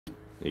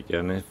You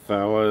go there,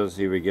 fellas,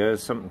 here we go,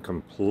 something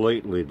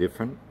completely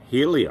different.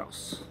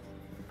 Helios.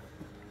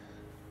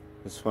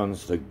 This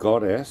one's the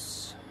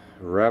Goddess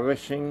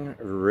Ravishing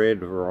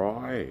Red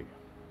Rye.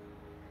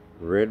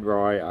 Red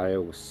Rye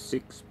Ale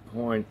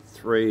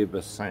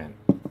 6.3%.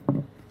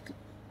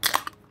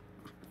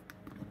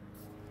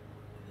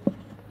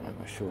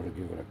 I'm sure to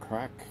give it a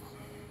crack.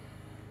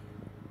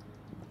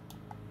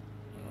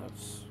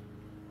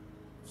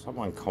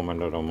 Someone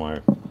commented on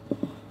one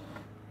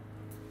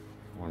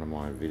of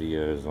my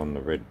videos on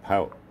the red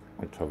pelt,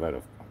 which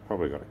I've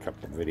probably got a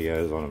couple of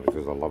videos on it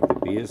because I love the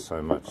beer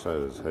so much.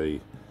 So does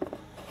he.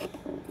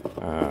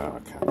 I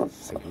can't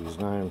think of his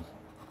name.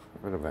 A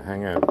bit of a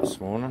hangover this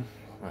morning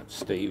at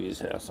Stevie's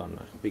house on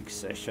the big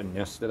session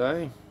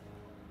yesterday. It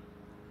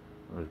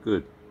was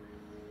good.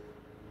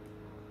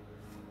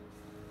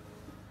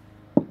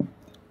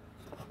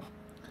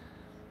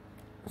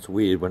 It's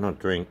weird when I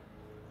drink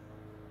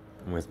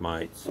with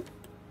mates,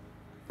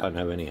 don't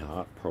have any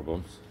heart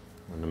problems.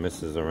 When the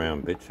missus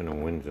around bitching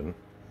and whinging,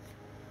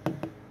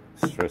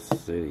 stress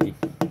city,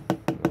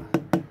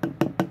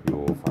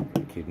 you're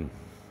fucking kidding.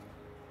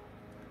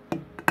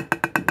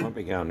 Might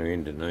be going to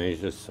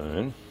Indonesia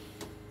soon.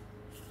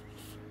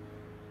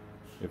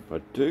 If I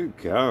do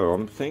go,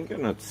 I'm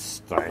thinking of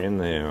staying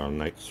there an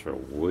extra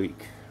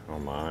week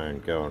on my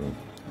own, going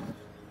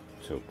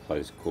to a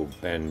place called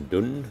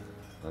Bandung,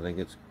 I think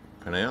it's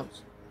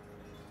pronounced.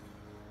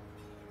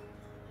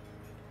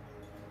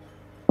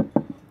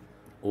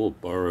 Or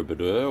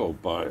Borobudur, or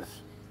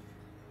both.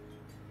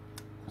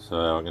 So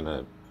I'm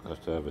gonna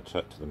have to have a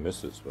chat to the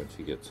missus when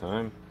she gets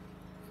home,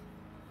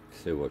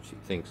 see what she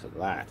thinks of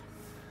that.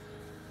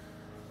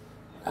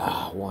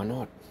 Why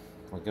not?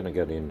 I'm gonna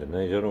go to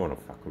Indonesia. I don't want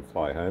to fucking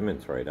fly home in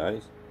 3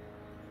 days.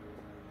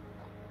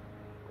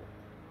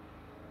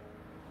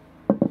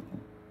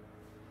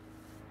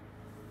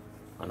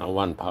 And I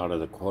won part of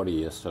the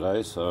quaddie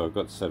yesterday, so I've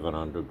got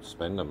 700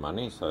 spender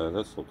money, so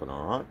that's looking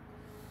alright.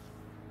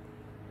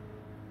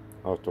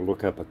 I'll have to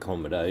look up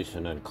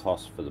accommodation and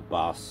cost for the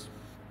bus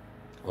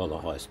or the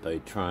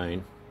high-speed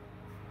train,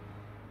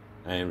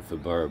 and for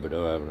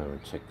Borobudur. I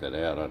haven't checked that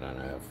out. I don't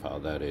know how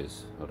far that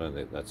is. I don't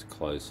think that's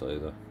close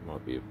either.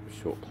 Might be a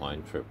short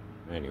plane trip.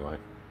 Anyway,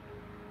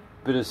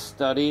 bit of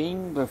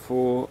studying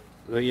before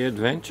the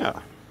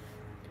adventure.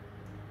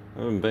 I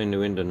haven't been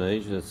to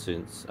Indonesia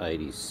since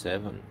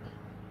 '87.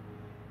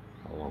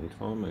 A long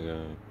time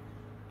ago.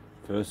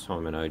 First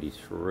time in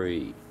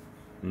 '83.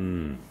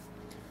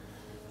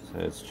 So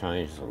it's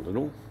changed a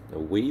little. The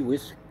wee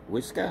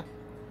whisker.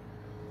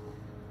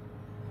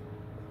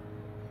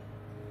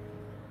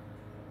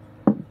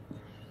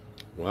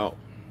 Well,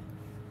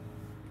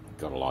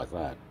 gotta like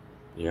that.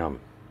 Yum.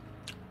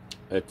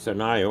 It's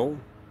an ale.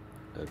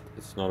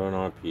 It's not an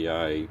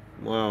IPA.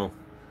 Well,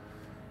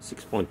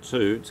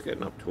 6.2. It's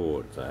getting up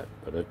towards that,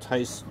 but it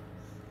tastes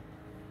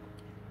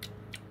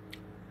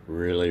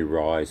really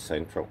rye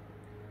central.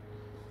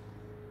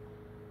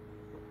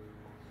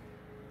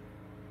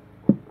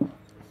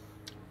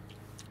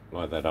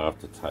 Like that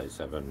aftertaste,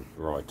 having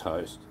rye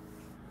toast.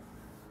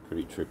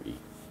 Pretty trippy.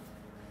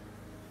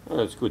 Oh,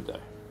 it's good though.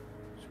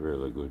 It's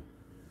really good.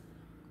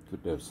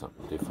 Good to have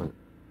something different.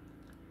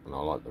 And I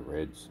like the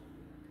reds.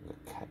 There's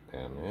a cat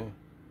down there.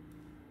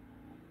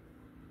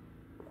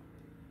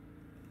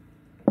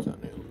 It's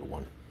only a little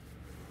one.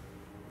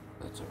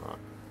 That's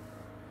alright.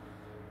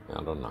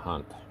 Out on the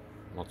hunt.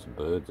 Lots of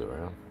birds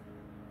around.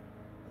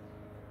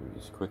 Is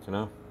this quick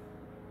enough?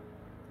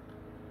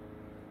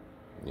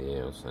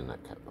 Yeah, I've seen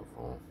that cat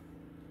before.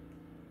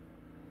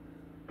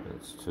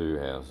 It's 2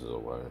 houses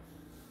away.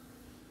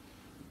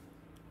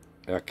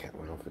 Our cat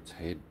went off its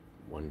head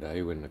one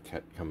day when the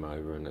cat come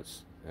over, and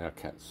our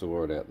cat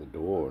saw it out the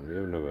door, and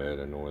you've never heard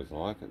a noise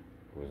like it.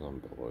 It was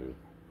unbelievable.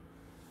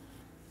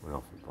 Went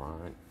off the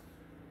brain.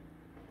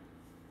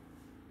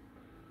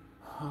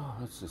 Oh,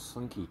 that's a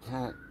slinky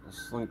cat. It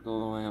slinked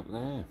all the way up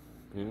there.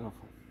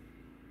 Beautiful.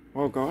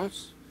 Well,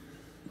 guys,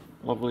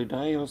 lovely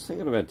day. I was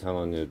thinking about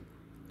telling you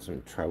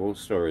some travel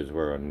stories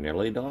where I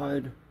nearly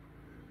died,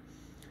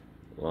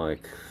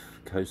 like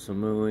Koh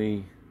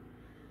Samui.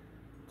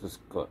 Just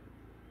got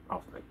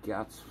off my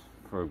guts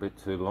for a bit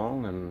too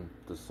long and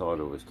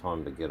decided it was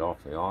time to get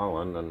off the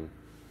island, and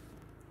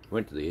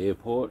went to the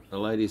airport. The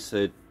lady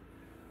said,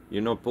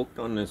 "You're not booked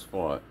on this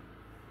flight."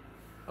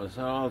 I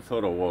said, "Oh, I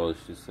thought I was."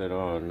 She said,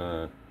 "Oh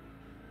no,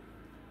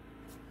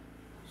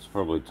 it's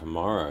probably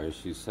tomorrow."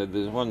 She said,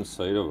 "There's one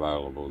seat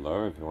available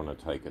though if you want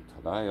to take it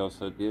today." I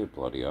said, "Yeah,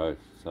 bloody oath."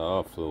 So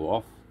I flew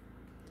off,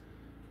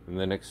 and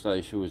the next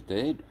day she was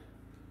dead.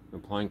 The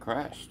plane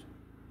crashed.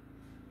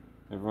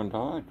 Everyone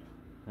died.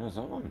 How's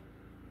that one?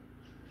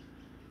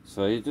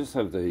 So you just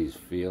have these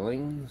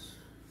feelings.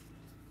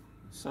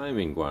 Same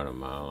in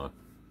Guatemala.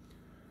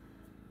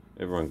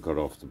 Everyone got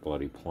off the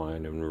bloody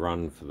plane and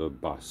run for the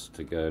bus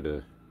to go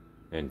to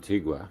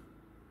Antigua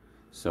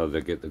so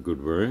they get the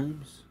good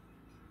rooms.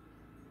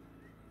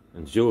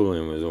 And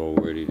Julian was all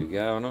ready to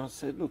go, and I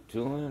said, "Look,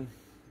 Julian,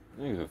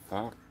 who give a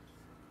fuck?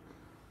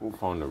 We'll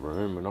find a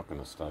room. We're not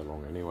going to stay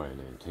long anyway in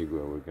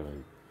Antigua. We're going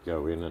to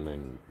go in and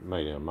then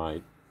meet our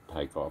mate,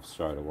 take off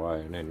straight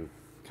away, and then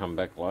come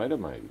back later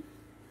maybe.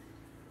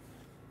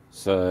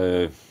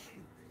 So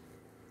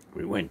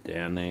we went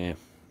down there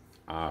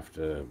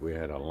after we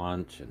had a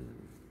lunch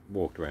and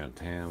walked around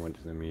town, went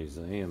to the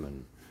museum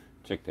and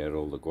checked out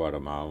all the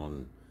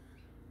Guatemalan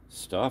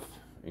stuff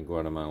in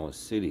Guatemala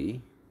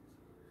City.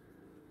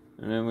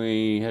 And then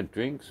we had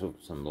drinks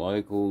with some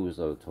locals.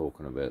 They were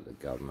talking about the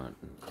government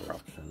and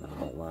corruption and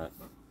all that.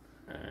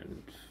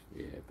 And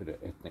yeah, a bit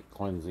of ethnic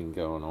cleansing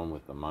going on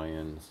with the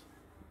Mayans.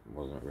 It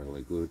wasn't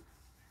really good.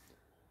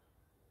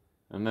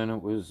 And then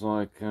it was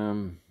like,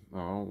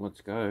 well,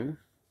 let's go.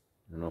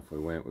 And off we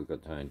went. We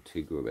got to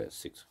Antigua about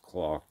 6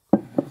 o'clock.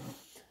 And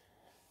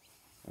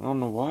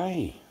on the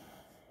way,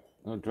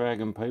 they were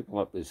dragging people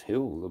up this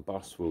hill. The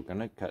bus we were going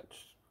to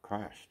catch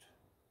crashed.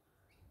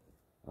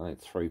 I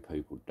think 3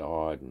 people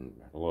died and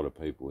a lot of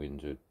people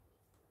injured.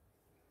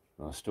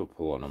 And I was still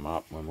pulling them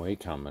up when we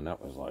come, and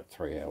that was like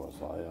 3 hours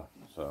later.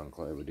 So I'm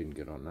glad we didn't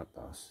get on that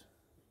bus.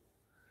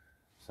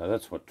 So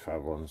that's what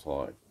travelling's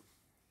like.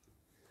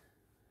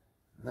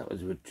 And that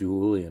was with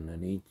Julian,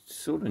 and he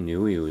sort of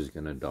knew he was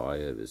going to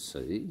die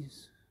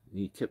overseas. And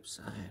he kept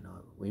saying,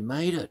 oh, we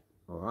made it,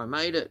 or I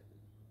made it,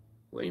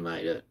 we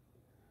made it.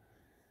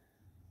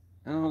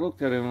 And I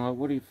looked at him like,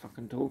 what are you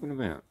fucking talking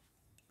about?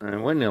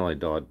 And we nearly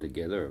died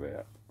together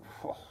about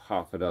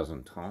half a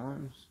dozen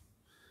times,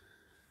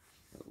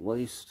 at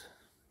least.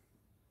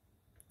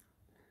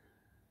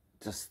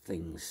 Just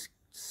things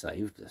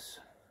saved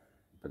us,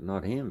 but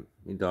not him.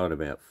 He died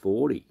about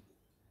 40.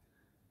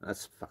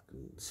 That's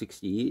fucking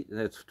 60 years,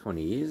 that's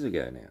 20 years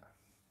ago now.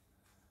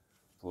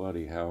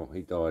 Bloody hell, he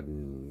died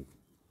in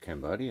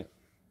Cambodia.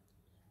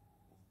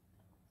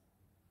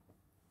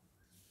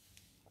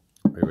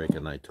 We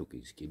reckon they took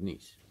his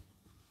kidneys.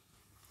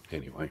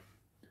 Anyway.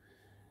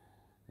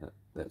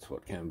 That's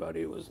what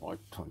Cambodia was like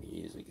 20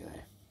 years ago.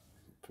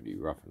 Pretty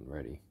rough and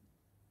ready.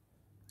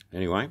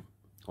 Anyway,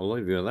 I'll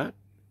leave you with that.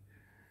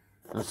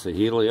 That's the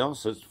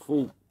Helios. It's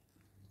full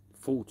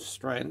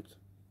strength,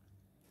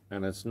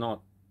 and it's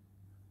not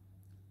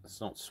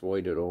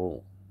sweet at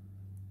all.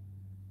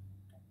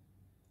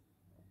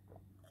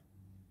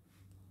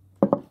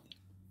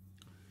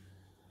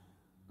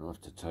 I'll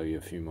have to tell you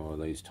a few more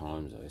of these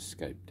times I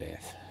escaped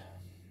death.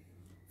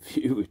 A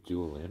few with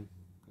Julian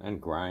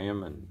and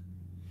Graham and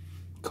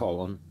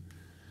Colin,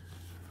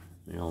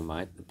 my old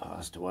mate that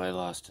passed away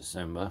last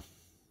December.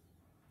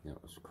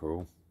 That was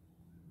cruel.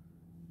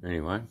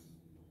 Anyway,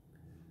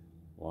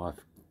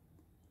 life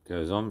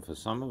goes on for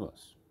some of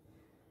us.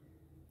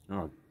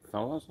 Alright,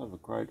 fellas, have a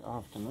great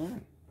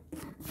afternoon.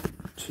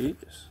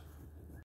 Cheers.